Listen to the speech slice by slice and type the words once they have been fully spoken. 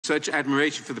such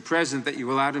admiration for the president that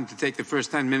you allowed him to take the first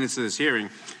 10 minutes of this hearing.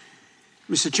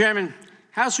 Mr. Chairman,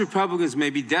 House Republicans may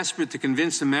be desperate to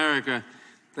convince America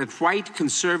that white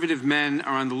conservative men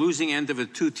are on the losing end of a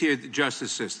two-tiered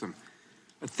justice system,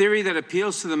 a theory that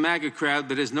appeals to the MAGA crowd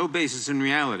but has no basis in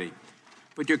reality.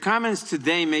 But your comments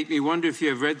today make me wonder if you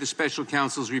have read the special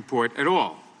counsel's report at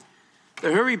all.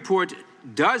 The Hur report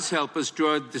does help us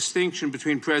draw a distinction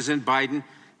between President Biden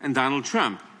and Donald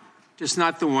Trump, just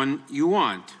not the one you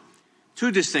want. Two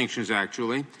distinctions,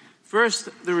 actually. First,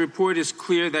 the report is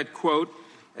clear that, quote,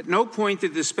 at no point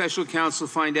did the special counsel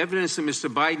find evidence that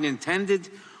Mr. Biden intended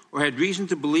or had reason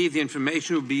to believe the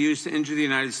information would be used to injure the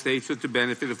United States or to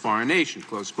benefit a foreign nation,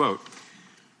 close quote.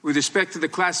 With respect to the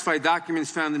classified documents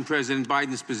found in President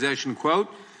Biden's possession, quote,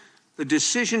 the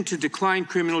decision to decline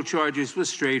criminal charges was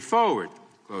straightforward,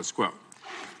 close quote.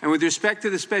 And with respect to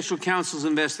the special counsel's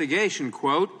investigation,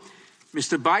 quote,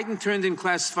 Mr. Biden turned in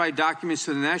classified documents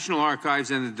to the National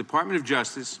Archives and the Department of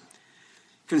Justice,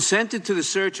 consented to the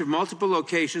search of multiple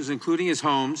locations, including his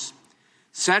homes,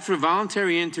 sat for a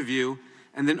voluntary interview,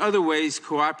 and in other ways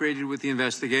cooperated with the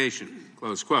investigation,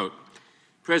 close quote.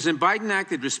 President Biden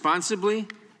acted responsibly,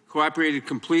 cooperated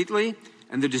completely,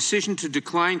 and the decision to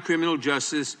decline criminal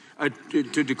charges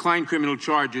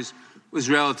was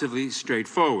relatively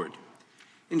straightforward.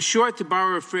 In short, to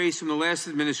borrow a phrase from the last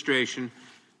administration,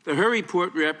 the Hur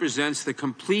report represents the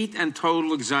complete and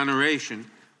total exoneration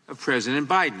of President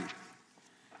Biden.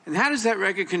 And how does that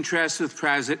record contrast with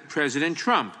President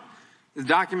Trump, the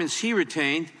documents he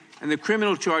retained, and the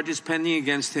criminal charges pending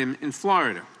against him in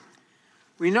Florida?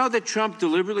 We know that Trump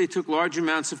deliberately took large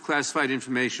amounts of classified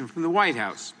information from the White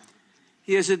House.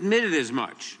 He has admitted as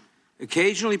much,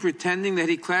 occasionally pretending that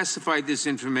he classified this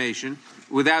information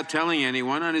without telling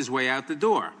anyone on his way out the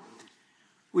door.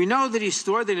 We know that he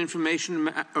stored that information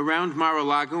around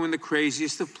Mar-a-Lago in the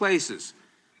craziest of places,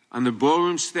 on the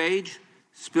ballroom stage,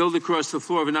 spilled across the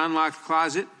floor of an unlocked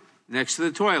closet next to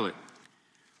the toilet.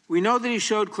 We know that he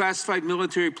showed classified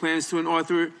military plans to an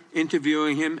author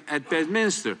interviewing him at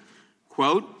Bedminster.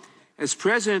 Quote, as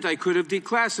president, I could have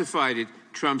declassified it,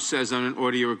 Trump says on an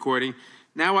audio recording.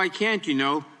 Now I can't, you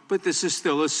know, but this is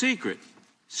still a secret.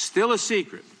 Still a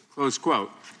secret, close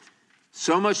quote.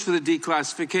 So much for the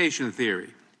declassification theory.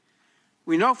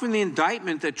 We know from the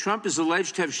indictment that Trump is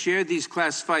alleged to have shared these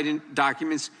classified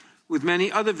documents with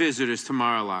many other visitors to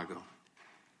Mar-a-Lago.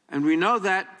 And we know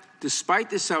that, despite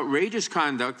this outrageous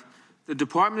conduct, the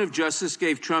Department of Justice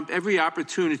gave Trump every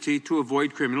opportunity to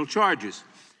avoid criminal charges.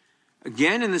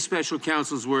 Again, in the special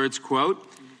counsel's words,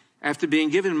 quote, after being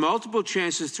given multiple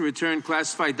chances to return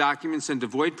classified documents and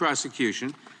avoid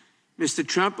prosecution, Mr.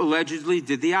 Trump allegedly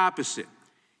did the opposite.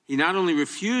 He not only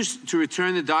refused to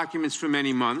return the documents for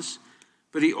many months,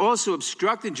 but he also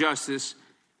obstructed justice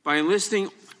by enlisting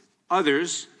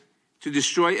others to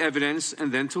destroy evidence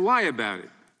and then to lie about it,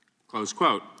 close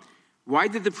quote. Why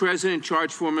did the president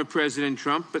charge former President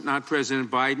Trump but not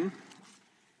President Biden?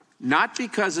 Not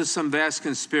because of some vast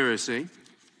conspiracy,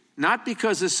 not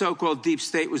because the so-called deep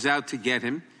state was out to get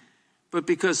him, but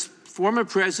because former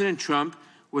President Trump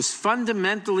was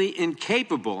fundamentally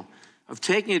incapable of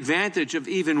taking advantage of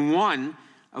even one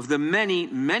of the many,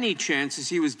 many chances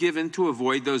he was given to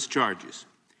avoid those charges.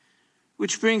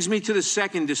 Which brings me to the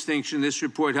second distinction this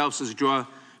report helps us draw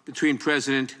between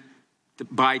President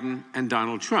Biden and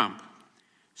Donald Trump.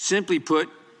 Simply put,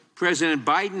 President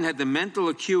Biden had the mental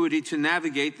acuity to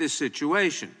navigate this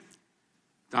situation.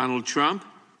 Donald Trump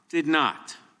did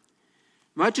not.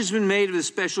 Much has been made of the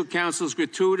special counsel's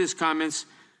gratuitous comments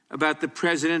about the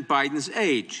President Biden's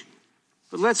age.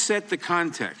 But let's set the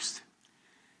context.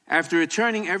 After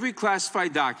returning every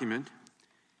classified document,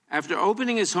 after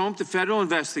opening his home to federal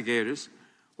investigators,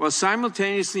 while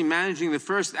simultaneously managing the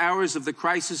first hours of the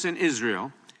crisis in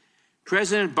Israel,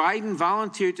 President Biden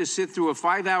volunteered to sit through a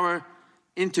 5-hour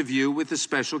interview with the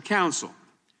special counsel.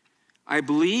 I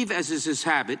believe, as is his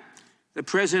habit, that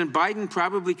President Biden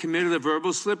probably committed a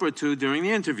verbal slip or two during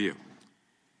the interview.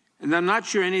 And I'm not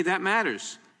sure any of that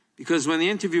matters, because when the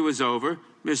interview was over,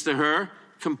 Mr. Hur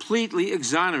completely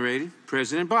exonerated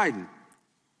President Biden.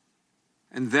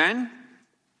 And then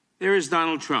there is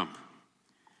Donald Trump.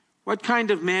 What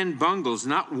kind of man bungles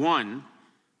not one,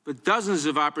 but dozens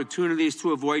of opportunities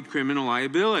to avoid criminal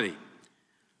liability?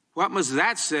 What must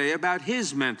that say about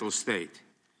his mental state?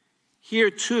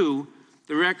 Here, too,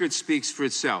 the record speaks for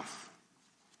itself.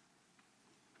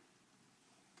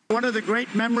 One of the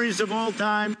great memories of all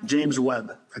time, James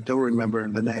Webb. I don't remember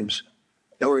the names.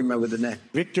 Don't remember the name.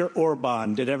 Viktor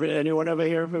Orban. Did anyone ever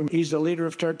hear of him? He's the leader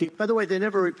of Turkey. By the way, they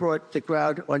never report the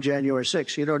crowd on January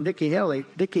 6th. You know, Nikki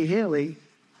Haley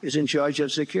is in charge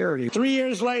of security. 3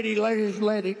 years later,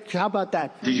 how about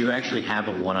that? Did you actually have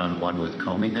a one-on-one with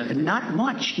Comey then? Not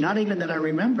much, not even that I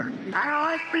remember. I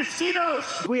like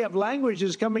mosquitoes. We have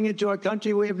languages coming into our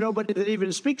country. We have nobody that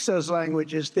even speaks those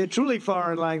languages. They're truly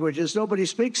foreign languages. Nobody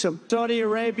speaks them. Saudi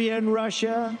Arabia and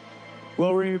Russia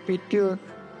will repeat your...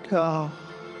 Oh.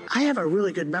 I have a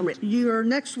really good memory. Your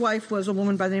next wife was a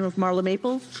woman by the name of Marla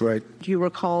Maples. That's right. Do you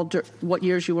recall what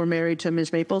years you were married to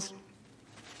Ms. Maples?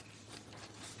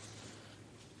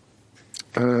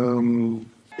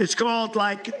 It's called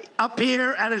like Up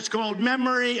Here, and it's called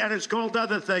Memory, and it's called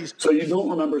other things. So you don't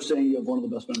remember saying you have one of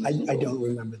the best memories? I don't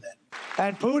remember that.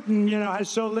 And Putin, has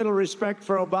so little respect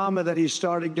for Obama that he's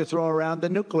starting to throw around the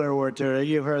nuclear word.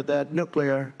 You've heard that,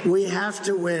 nuclear. We have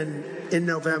to win in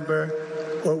November,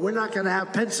 or we're not going to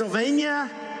have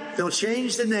Pennsylvania. They'll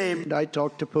change the name. I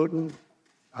talked to Putin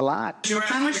a lot. Did you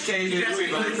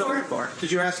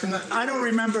ask him that? I don't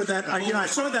remember that. I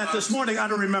saw that this morning. I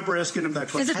don't remember asking him that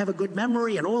question. I have a good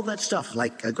memory and all that stuff,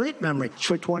 like a great memory.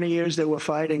 For 20 years, they were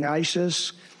fighting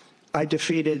ISIS. I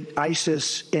defeated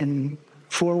ISIS in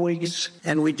 4 weeks.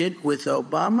 And we did with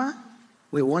Obama.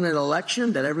 We won an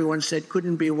election that everyone said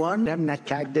couldn't be won. I'm not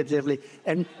cognitively.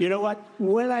 And you know what?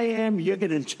 When I am, you're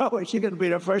going to know it. You're going to be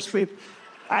the first people.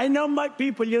 I know my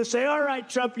people. You'll say, all right,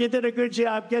 Trump, you did a good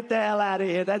job. Get the hell out of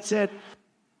here. That's it.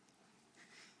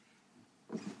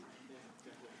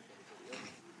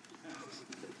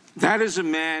 That is a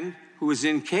man who is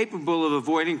incapable of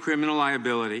avoiding criminal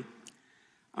liability,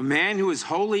 a man who is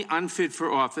wholly unfit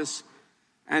for office,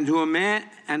 and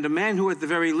a man who, at the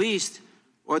very least,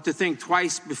 ought to think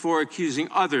twice before accusing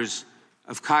others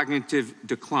of cognitive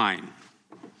decline.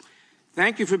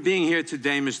 Thank you for being here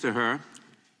today, Mr. Hur.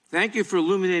 Thank you for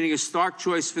illuminating a stark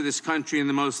choice for this country in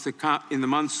the months to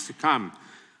come.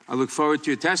 I look forward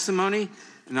to your testimony,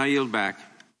 and I yield back.